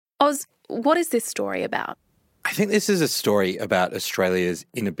Oz, what is this story about? I think this is a story about Australia's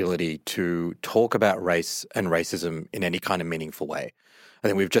inability to talk about race and racism in any kind of meaningful way. I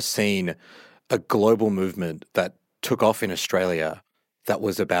think we've just seen a global movement that took off in Australia that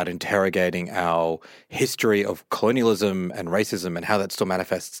was about interrogating our history of colonialism and racism and how that still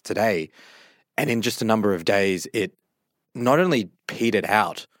manifests today. And in just a number of days, it not only petered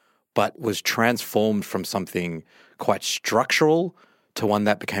out, but was transformed from something quite structural to one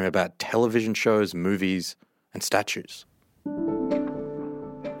that became about television shows, movies, and statues.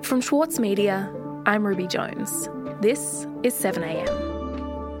 From Schwartz Media, I'm Ruby Jones. This is 7am.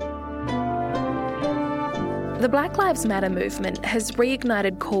 The Black Lives Matter movement has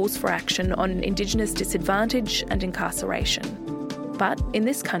reignited calls for action on Indigenous disadvantage and incarceration. But in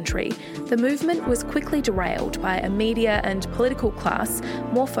this country, the movement was quickly derailed by a media and political class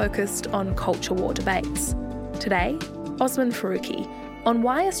more focused on culture war debates. Today, Osman Faruqi on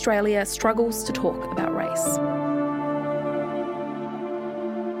why Australia struggles to talk about race.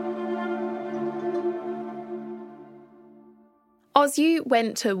 Oz, you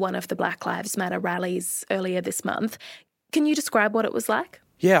went to one of the Black Lives Matter rallies earlier this month. Can you describe what it was like?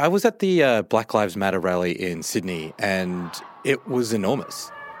 Yeah, I was at the Black Lives Matter rally in Sydney, and it was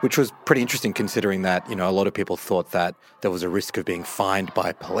enormous, which was pretty interesting considering that, a lot of people thought that there was a risk of being fined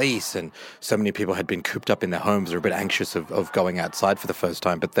by police, and so many people had been cooped up in their homes or a bit anxious of going outside for the first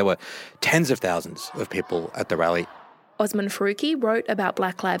time. But there were tens of thousands of people at the rally. Osman Faruqi wrote about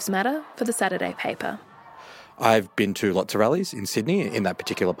Black Lives Matter for the Saturday paper. I've been to lots of rallies in Sydney, in that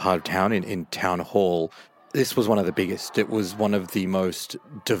particular part of town, in Town Hall. This was one of the biggest. It was one of the most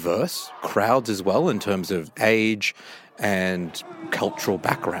diverse crowds as well in terms of age and cultural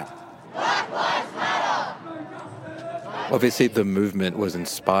background. Black Lives Matter! Obviously, the movement was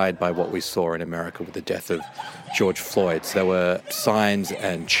inspired by what we saw in America with the death of George Floyd. So there were signs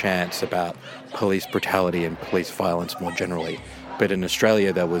and chants about police brutality and police violence more generally. But in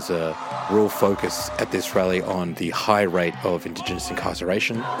Australia, there was a real focus at this rally on the high rate of Indigenous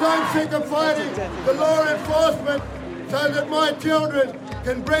incarceration. I'm sick of fighting the law enforcement so that my children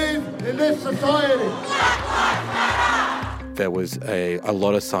can breathe in this society. Black Lives Matter! There was a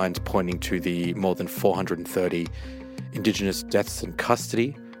lot of signs pointing to the more than 430 Indigenous deaths in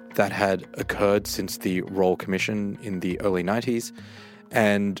custody that had occurred since the Royal Commission in the early 90s,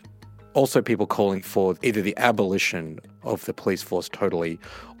 and also people calling for either the abolition of the police force totally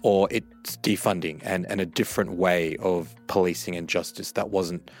or its defunding and a different way of policing and justice that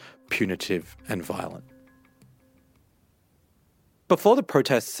wasn't punitive and violent. Before the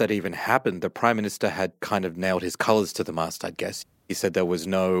protests had even happened, the Prime Minister had kind of nailed his colours to the mast, I guess. He said there was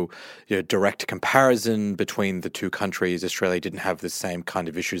no direct comparison between the two countries. Australia didn't have the same kind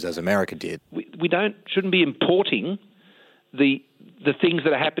of issues as America did. We shouldn't be importing the things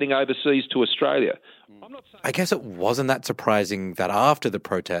that are happening overseas to Australia. I guess it wasn't that surprising that after the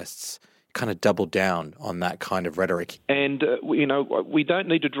protests, kind of doubled down on that kind of rhetoric. And, we don't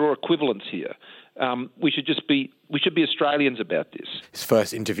need to draw equivalence here. We should be Australians about this. His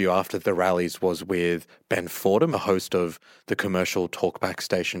first interview after the rallies was with Ben Fordham, a host of the commercial talkback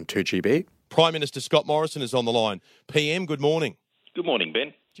station 2GB. Prime Minister Scott Morrison is on the line. PM, good morning. Good morning,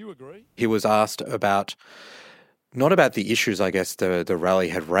 Ben. Do you agree? He was asked not about the issues, I guess, the rally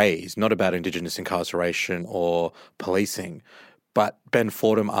had raised, not about Indigenous incarceration or policing, but Ben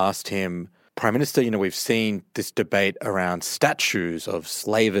Fordham asked him, Prime Minister, we've seen this debate around statues of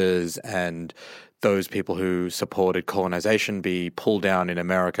slavers and those people who supported colonisation be pulled down in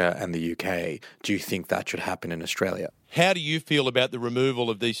America and the UK. Do you think that should happen in Australia? How do you feel about the removal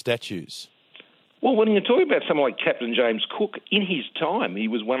of these statues? Well, when you're talking about someone like Captain James Cook, in his time, he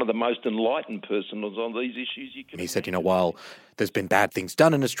was one of the most enlightened persons on these issues you can He said, while there's been bad things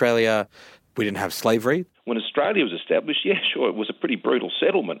done in Australia, we didn't have slavery. When Australia was established, yeah, sure, it was a pretty brutal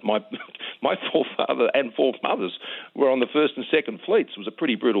settlement. My forefather and foremothers were on the first and second fleets. It was a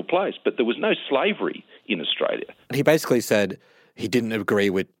pretty brutal place, but there was no slavery in Australia. He basically said he didn't agree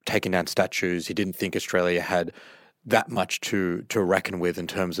with taking down statues. He didn't think Australia had that much to reckon with in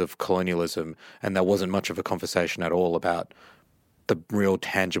terms of colonialism, and there wasn't much of a conversation at all about the real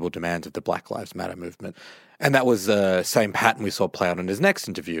tangible demands of the Black Lives Matter movement. And that was the same pattern we saw play out in his next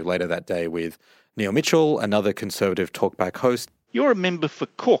interview later that day with Neil Mitchell, another Conservative talkback host. You're a member for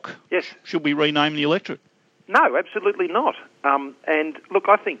Cook. Yes. Should we rename the electorate? No, absolutely not. And look,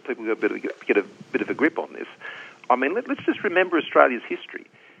 I think people got to get a bit of a grip on this. I mean, let's just remember Australia's history.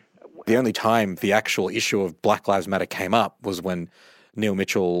 The only time the actual issue of Black Lives Matter came up was when Neil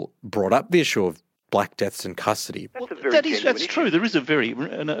Mitchell brought up the issue of black deaths in custody. That's true. There is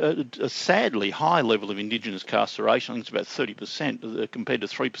a sadly high level of Indigenous carceration. I think it's about 30% compared to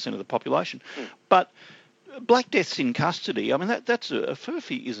 3% of the population. But black deaths in custody, I mean, that's a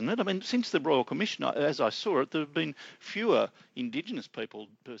furphy, isn't it? I mean, since the Royal Commission, as I saw it, there have been fewer Indigenous people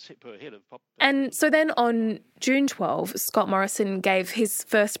per head of population. And so then on June 12, Scott Morrison gave his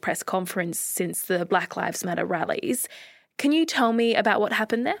first press conference since the Black Lives Matter rallies. Can you tell me about what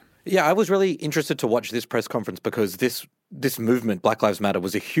happened there? Yeah, I was really interested to watch this press conference because this movement, Black Lives Matter,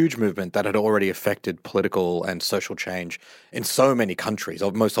 was a huge movement that had already affected political and social change in so many countries,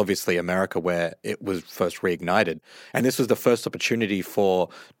 most obviously America, where it was first reignited. And this was the first opportunity for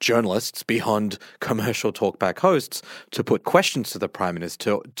journalists beyond commercial talkback hosts to put questions to the Prime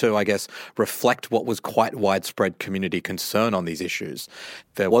Minister to, I guess, reflect what was quite widespread community concern on these issues.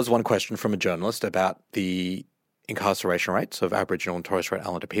 There was one question from a journalist about the incarceration rates of Aboriginal and Torres Strait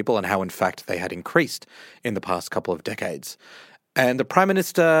Islander people and how, in fact, they had increased in the past couple of decades. And the Prime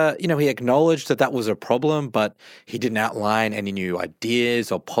Minister, he acknowledged that that was a problem, but he didn't outline any new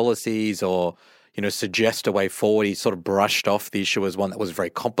ideas or policies or, suggest a way forward. He sort of brushed off the issue as one that was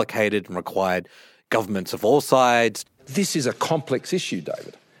very complicated and required governments of all sides. This is a complex issue,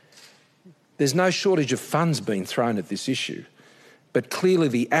 David. There's no shortage of funds being thrown at this issue. But clearly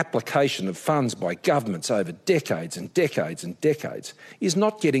the application of funds by governments over decades and decades and decades is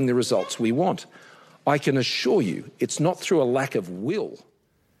not getting the results we want. I can assure you it's not through a lack of will.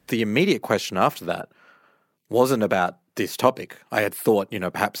 The immediate question after that wasn't about this topic. I had thought,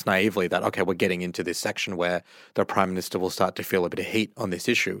 perhaps naively that, okay, we're getting into this section where the Prime Minister will start to feel a bit of heat on this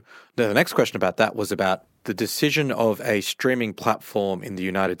issue. The next question about that was about the decision of a streaming platform in the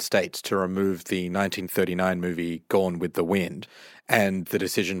United States to remove the 1939 movie Gone with the Wind, and the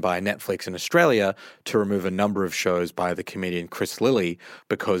decision by Netflix in Australia to remove a number of shows by the comedian Chris Lilley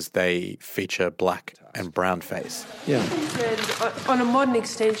because they feature black and brown face. Yeah. On a modern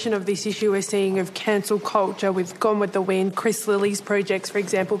extension of this issue we're seeing of cancel culture with Gone with the Wind, Chris Lilley's projects, for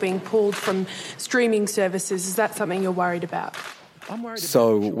example, being pulled from streaming services. Is that something you're worried about? I'm worried.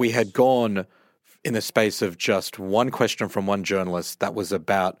 So we had gone in the space of just one question from one journalist that was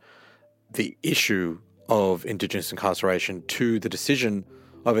about the issue of Indigenous incarceration to the decision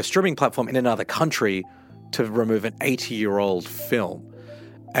of a streaming platform in another country to remove an 80-year-old film.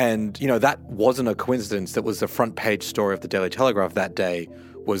 And, that wasn't a coincidence. That was the front page story of the Daily Telegraph that day,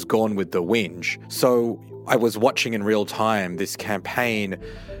 was Gone with the Whinge. So I was watching in real time this campaign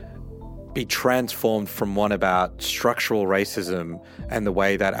be transformed from one about structural racism and the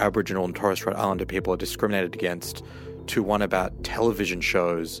way that Aboriginal and Torres Strait Islander people are discriminated against to one about television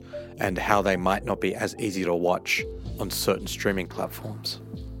shows and how they might not be as easy to watch on certain streaming platforms.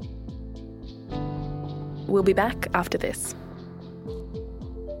 We'll be back after this.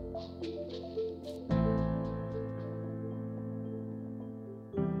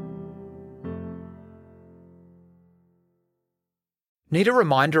 Need a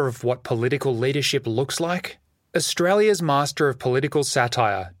reminder of what political leadership looks like? Australia's master of political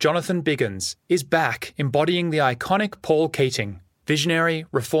satire, Jonathan Biggins, is back embodying the iconic Paul Keating, visionary,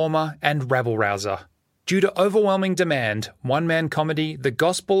 reformer and rabble-rouser. Due to overwhelming demand, one-man comedy The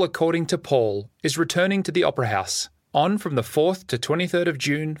Gospel According to Paul is returning to the Opera House, on from the 4th to 23rd of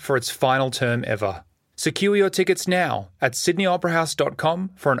June for its final term ever. Secure your tickets now at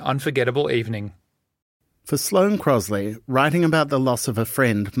sydneyoperahouse.com for an unforgettable evening. For Sloane Crosley, writing about the loss of a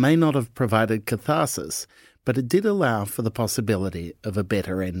friend may not have provided catharsis, but it did allow for the possibility of a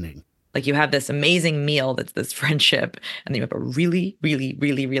better ending. Like, you have this amazing meal that's this friendship, and then you have a really, really,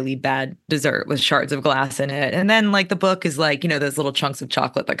 really, really bad dessert with shards of glass in it. And then, the book is those little chunks of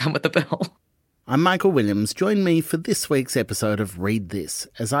chocolate that come with the bill. I'm Michael Williams. Join me for this week's episode of Read This,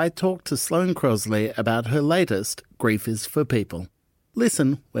 as I talk to Sloane Crosley about her latest, Grief is for People.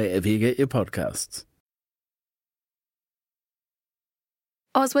 Listen wherever you get your podcasts.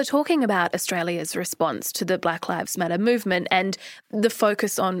 Oz, we're talking about Australia's response to the Black Lives Matter movement and the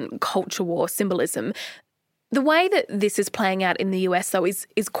focus on culture war symbolism. The way that this is playing out in the US, though, is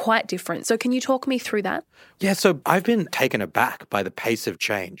quite different. So can you talk me through that? Yeah, so I've been taken aback by the pace of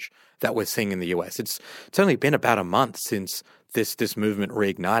change that we're seeing in the US. It's only been about a month since this movement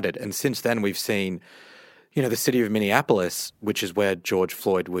reignited. And since then, we've seen, the city of Minneapolis, which is where George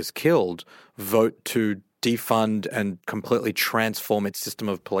Floyd was killed, vote to defund and completely transform its system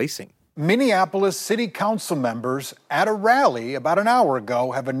of policing. Minneapolis City Council members at a rally about an hour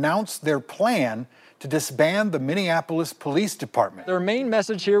ago have announced their plan to disband the Minneapolis Police Department. Their main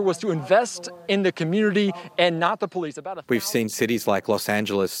message here was to invest in the community and not the police. We've seen cities like Los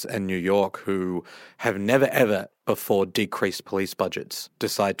Angeles and New York who have never, ever before decrease police budgets.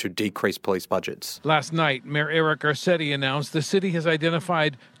 Last night, Mayor Eric Garcetti announced the city has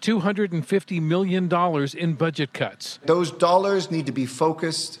identified $250 million in budget cuts. Those dollars need to be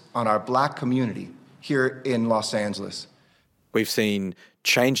focused on our black community here in Los Angeles. We've seen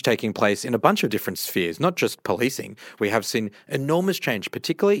change taking place in a bunch of different spheres, not just policing. We have seen enormous change,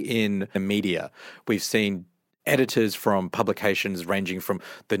 particularly in the media. We've seen editors from publications ranging from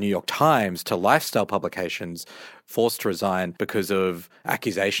the New York Times to lifestyle publications forced to resign because of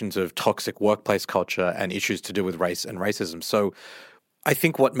accusations of toxic workplace culture and issues to do with race and racism. So I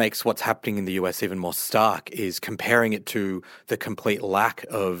think what makes what's happening in the US even more stark is comparing it to the complete lack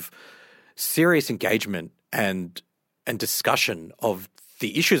of serious engagement and discussion of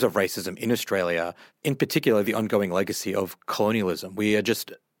the issues of racism in Australia, in particular the ongoing legacy of colonialism. We are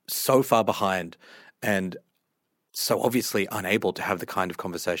just so far behind and so obviously unable to have the kind of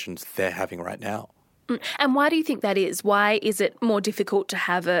conversations they're having right now. And why do you think that is? Why is it more difficult to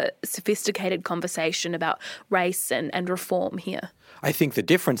have a sophisticated conversation about race and reform here? I think the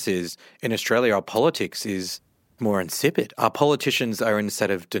difference is in Australia, our politics is more insipid. Our politicians are in a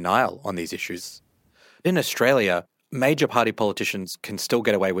state of denial on these issues. In Australia, major party politicians can still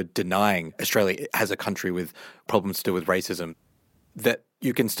get away with denying Australia as a country with problems to do with racism. That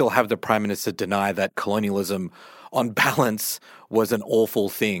you can still have the Prime Minister deny that colonialism, on balance, was an awful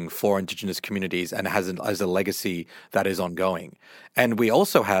thing for Indigenous communities and has a legacy that is ongoing. And we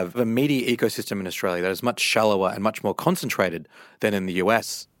also have a media ecosystem in Australia that is much shallower and much more concentrated than in the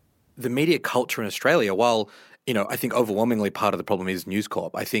US. The media culture in Australia, while I think overwhelmingly part of the problem is News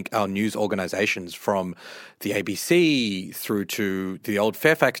Corp. I think our news organisations from the ABC through to the old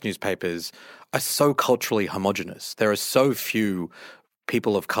Fairfax newspapers are so culturally homogenous. There are so few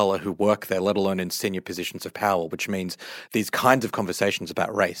people of colour who work there, let alone in senior positions of power, which means these kinds of conversations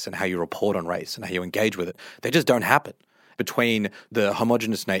about race and how you report on race and how you engage with it, they just don't happen. Between the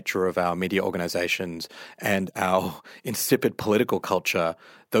homogenous nature of our media organisations and our insipid political culture,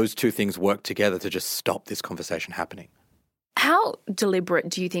 those two things work together to just stop this conversation happening. How deliberate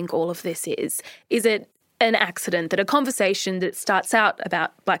do you think all of this is? Is it an accident that a conversation that starts out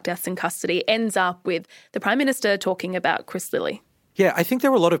about black deaths in custody ends up with the Prime Minister talking about Chris Lilley? Yeah, I think there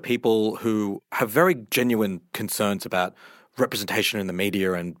are a lot of people who have very genuine concerns about representation in the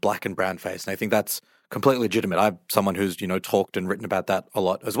media and black and brown face, and I think that's completely legitimate. I'm someone who's, talked and written about that a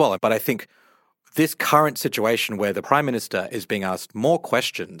lot as well. But I think this current situation where the Prime Minister is being asked more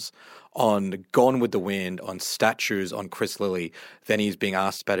questions on Gone with the Wind, on statues, on Chris Lilley, than he's being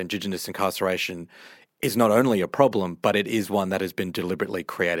asked about Indigenous incarceration is not only a problem, but it is one that has been deliberately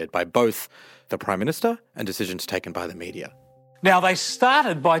created by both the Prime Minister and decisions taken by the media. Now, they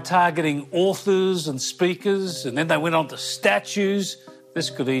started by targeting authors and speakers, and then they went on to statues.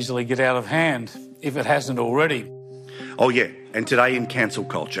 This could easily get out of hand, if it hasn't already. Oh, yeah, and today in cancel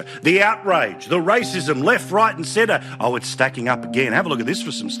culture, the outrage, the racism, left, right and centre. Oh, it's stacking up again. Have a look at this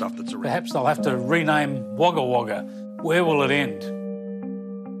for some stuff that's around. Perhaps they'll have to rename Wagga Wagga. Where will it end?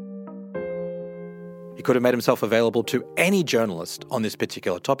 He could have made himself available to any journalist on this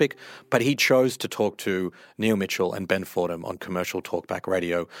particular topic, but he chose to talk to Neil Mitchell and Ben Fordham on commercial talkback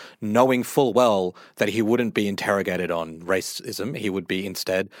radio, knowing full well that he wouldn't be interrogated on racism. He would be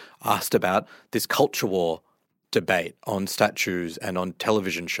instead asked about this culture war debate on statues and on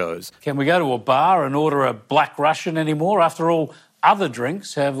television shows. Can we go to a bar and order a Black Russian anymore? After all, other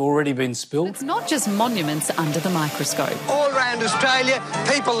drinks have already been spilled. It's not just monuments under the microscope. All around Australia,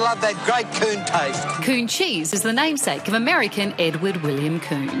 people love that great coon taste. Coon cheese is the namesake of American Edward William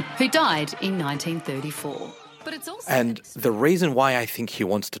Coon, who died in 1934. But it's also the reason why I think he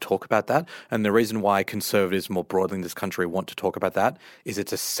wants to talk about that, and the reason why conservatives more broadly in this country want to talk about that, is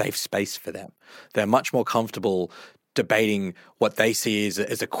it's a safe space for them. They're much more comfortable debating what they see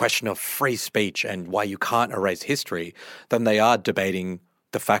as a question of free speech and why you can't erase history than they are debating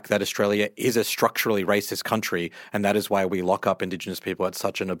the fact that Australia is a structurally racist country, and that is why we lock up Indigenous people at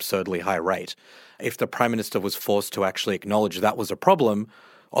such an absurdly high rate. If the Prime Minister was forced to actually acknowledge that was a problem,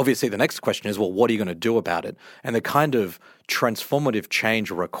 obviously the next question is, well, what are you going to do about it? And the kind of transformative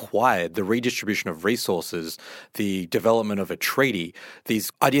change required, the redistribution of resources, the development of a treaty, these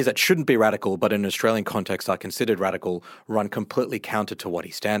ideas that shouldn't be radical but in an Australian context are considered radical, run completely counter to what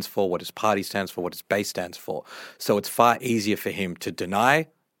he stands for, what his party stands for, what his base stands for. So it's far easier for him to deny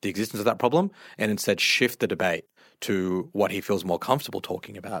the existence of that problem and instead shift the debate to what he feels more comfortable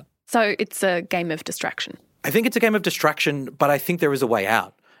talking about. So it's a game of distraction. I think it's a game of distraction, but I think there is a way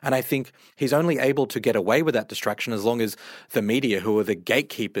out. And I think he's only able to get away with that distraction as long as the media, who are the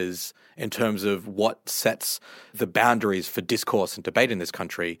gatekeepers in terms of what sets the boundaries for discourse and debate in this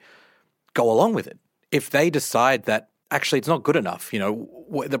country, go along with it. if they decide that actually it's not good enough,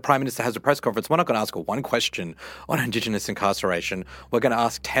 the Prime Minister has a press conference, we're not going to ask her one question on Indigenous incarceration. We're going to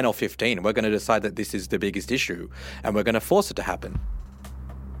ask 10 or 15. We're going to decide that this is the biggest issue and we're going to force it to happen.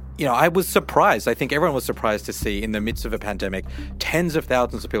 I was surprised. I think everyone was surprised to see in the midst of a pandemic, tens of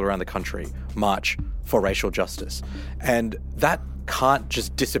thousands of people around the country march for racial justice. And that can't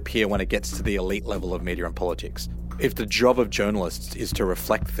just disappear when it gets to the elite level of media and politics. If the job of journalists is to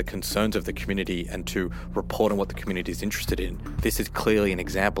reflect the concerns of the community and to report on what the community is interested in, this is clearly an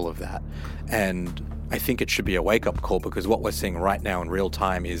example of that. And I think it should be a wake-up call, because what we're seeing right now in real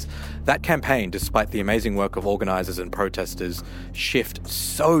time is that campaign, despite the amazing work of organisers and protesters, shift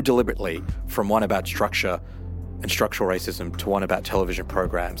so deliberately from one about structure and structural racism to one about television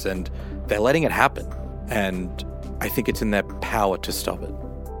programs. And they're letting it happen. And I think it's in their power to stop it.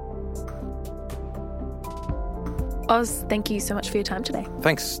 Oz, thank you so much for your time today.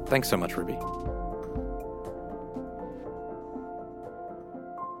 Thanks so much, Ruby.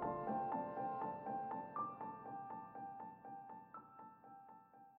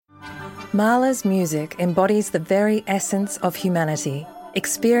 Mahler's music embodies the very essence of humanity.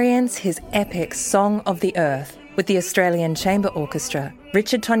 Experience his epic Song of the Earth with the Australian Chamber Orchestra,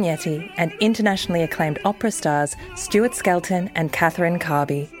 Richard Tognetti, and internationally acclaimed opera stars Stuart Skelton and Catherine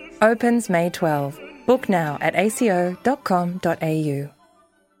Carby. Opens May 12. Book now at aco.com.au.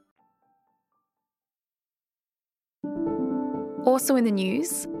 Also in the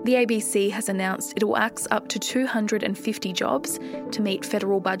news, the ABC has announced it will axe up to 250 jobs to meet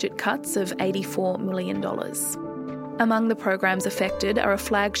federal budget cuts of $84 million. Among the programs affected are a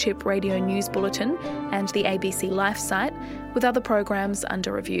flagship radio news bulletin and the ABC Life site, with other programs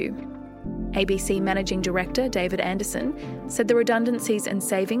under review. ABC Managing Director David Anderson said the redundancies and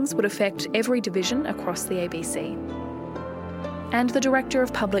savings would affect every division across the ABC. And the Director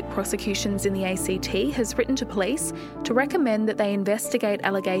of Public Prosecutions in the ACT has written to police to recommend that they investigate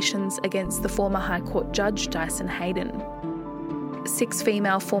allegations against the former High Court Judge Dyson Heydon. 6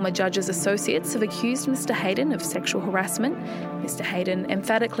 female former judges' associates have accused Mr Heydon of sexual harassment. Mr Heydon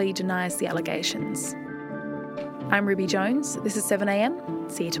emphatically denies the allegations. I'm Ruby Jones. This is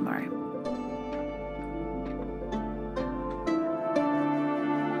 7am. See you tomorrow.